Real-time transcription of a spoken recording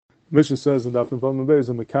Mishnah says in Daf Nefam Beis,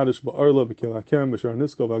 a makadish ba'arla b'kilakem b'shar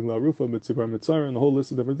nisko v'agla rufa b'tzivar mitzayr, and the whole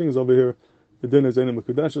list of different things over here. The din is Eina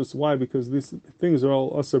Makudeshus. Why? Because these things are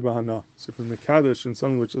all Asar B'Hana. So from the Kaddish and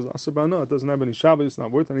something which is Asar B'Hana, it doesn't have any Shabbat, it's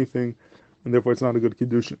not worth anything, and therefore it's not a good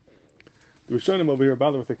Kidushin. The Rishonim over here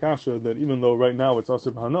bother with the Kasha that even though right now it's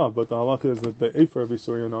Asar B'Hana, but the halakha is that the Afer of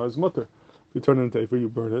Yisur is mutter. If you turn it into Afer, you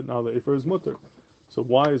burn it, now the Afer is mutter. So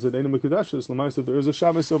why is it Eina Makudeshus? L'maisa, there is a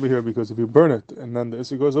Shabbos over here, because if you burn it, and then the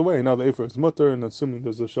Isser goes away, now the Afer is mutter, and assuming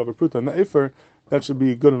there's a Shabbat Pruta, and the Afer, that should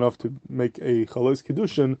be good enough to make a Chalais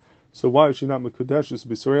Kidushin. So why is she not Mekudeshus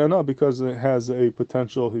b'Suryana? Because it has a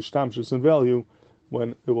potential hishtamshus in value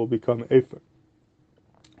when it will become Afer.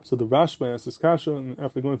 So the Rashba asks this kasha, and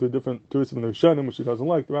after going through different tours of the Rishonim, which he doesn't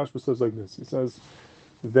like, the Rashba says like this. He says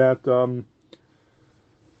that the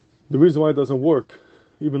reason why it doesn't work,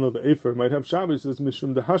 even though the Afer might have Shabbos, is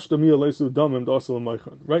mishum dehashtami aleisu damim dasal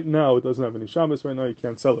maichan. Right now it doesn't have any Shabbos. Right now you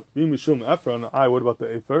can't sell it. Mishum Efron. What about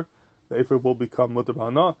the Afer? The Afer will become mutar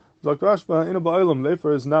b'hana. Like Rashba, in a ba'ilam, the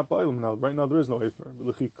Afer is not ba'ilam now. Right now there is no Afer. When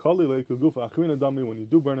you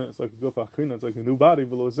do burn it, it's like a gufa achrina, it's like a new body.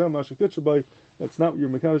 That's not what you're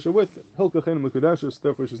mekadesh with.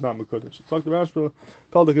 Therefore she's not mekadesh. It's like the Rashba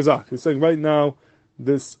called the Kazakh. He's saying right now,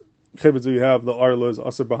 this chayvitz that you have, the arla is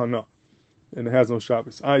asar b'hana, and it has no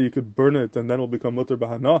Shabbos. You could burn it and then it will become mutar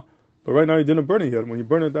b'hana. But right now you didn't burn it yet. When you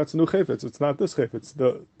burn it, that's a new chayvitz. It's not this chayvitz.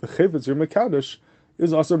 The chayvitz you're mekadesh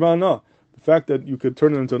is asar b'hana. The fact that you could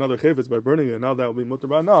turn it into another chayvitz by burning it, now that will be mutar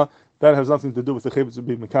b'hana, that has nothing to do with the chayvitz to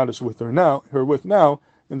be mekadesh with her with now,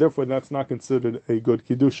 and therefore that's not considered a good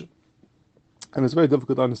kiddushin. And it's very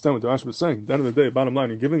difficult to understand what the Rashba is saying. At the end of the day, bottom line,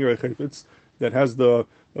 you're giving her a chayvitz that has the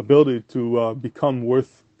ability to become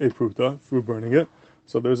worth a pruta through burning it.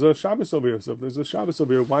 So there's a Shabbos over here. So if there's a Shabbos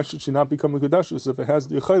over here, why should she not become a Kidushin if it has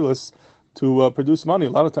the Yichaylis to produce money? A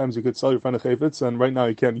lot of times you could sell your friend a chayvitz, and right now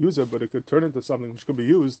you can't use it, but it could turn into something which could be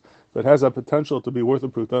used that has that potential to be worth a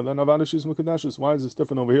pruta. Then Avada she's Mekudeshus. Why is this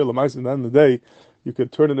different over here? L'maisa, at the end of the day, you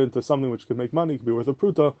could turn it into something which could make money, could be worth a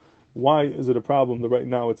pruta. Why is it a problem that right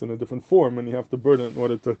now it's in a different form and you have to burn it in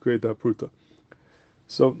order to create that pruta?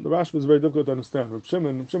 So the Rashba is very difficult to understand. Reb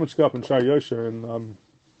Shimon Shkap and Shar Yosher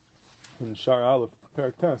in Shar Aleph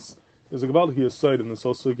Perak Tes is a Gavaldik Yesod in this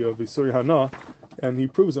whole sugya of Yisuri Hana, and he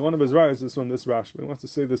proves that one of his rayas is from this Rashba. He wants to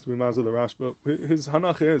say this to be Mazal the Rashba. His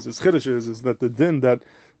Hanach his Chiddush is that the din that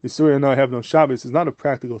Yisuri Hana have no Shabbos is not a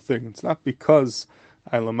practical thing. It's not because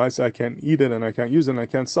I can't eat it and I can't use it and I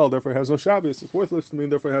can't sell, therefore it has no Shabbos. It's worthless to me,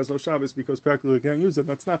 therefore it has no Shabbos because practically I can't use it.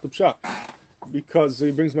 That's not the pshat. Because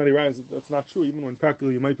he brings many rayas, that's not true. Even when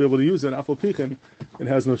practically you might be able to use it, Afal Pichin, it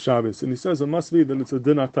has no Shabbos. And he says it must be that it's a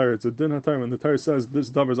din hatar. It's a din hatar. When the Torah says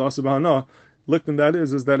this davar is asar b'hana, likten that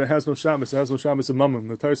is that it has no Shabbos. It has no Shabbos in mamim.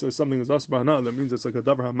 The Torah says something is asar b'hana, that means it's like a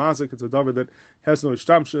davar hamazik. It's a davar that has no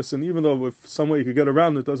ishtamshus. And even though if some way you could get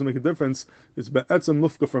around it, doesn't make a difference. It's be'etzem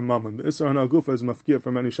lufka from mamim. The isra hana gufa is mafkia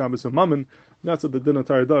from any Shabbos in mamim. That's what the din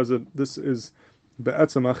hatar does. That this is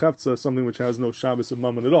be'etzem achavtza, something which has no Shabbos in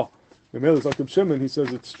mamim at all. Like Shimon, he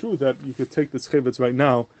says it's true that you could take this chayvitz right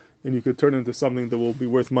now and you could turn it into something that will be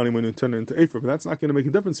worth money when you turn it into Afer, but that's not going to make a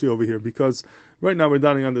difference here over here because right now we're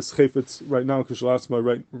dining on this chayvitz right now,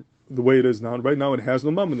 right the way it is now. Right now it has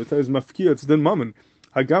no mammon. The Torah is mafkia, it's din mammon.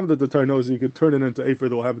 Hagam that the Torah knows you could turn it into Afer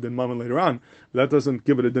that will have a din mammon later on. But that doesn't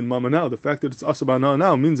give it a din mammon now. The fact that it's asabana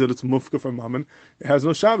now means that it's mufka from mammon. It has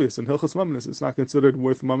no Shabbos and hilchas mammon. It's not considered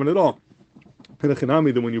worth mammon at all.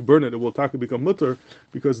 Pinachinami, that when you burn it, it will become mutter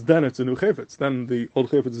because then it's a new chayvitz. Then the old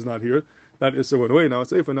chayvitz is not here. That Isser went away. Now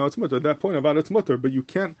it's Afer. Now it's mutter. At that point, about it's mutter, but you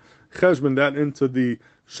can't cheshbon that into the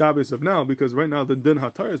Shabbos of now because right now the din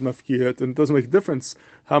hatar is mafkiyat, and it doesn't make a difference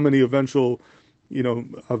how many eventual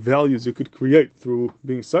values you could create through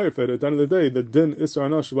being saifed. At the end of the day, the din Isser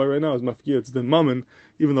Anashba right now is mafkiyat. It's din mammon,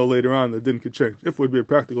 even though later on the din could change. If it would be a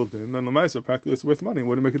practical din, then the ma'aser practically it's worth money. It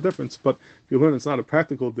wouldn't make a difference. But if you learn it's not a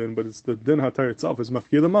practical din, but it's the din hatar itself is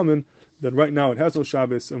mafkiyat the mammon, then right now it has no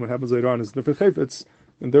Shabbos, and what happens later on is different chayvitz,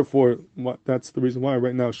 and therefore that's the reason why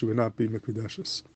right now she would not be mikudeshus.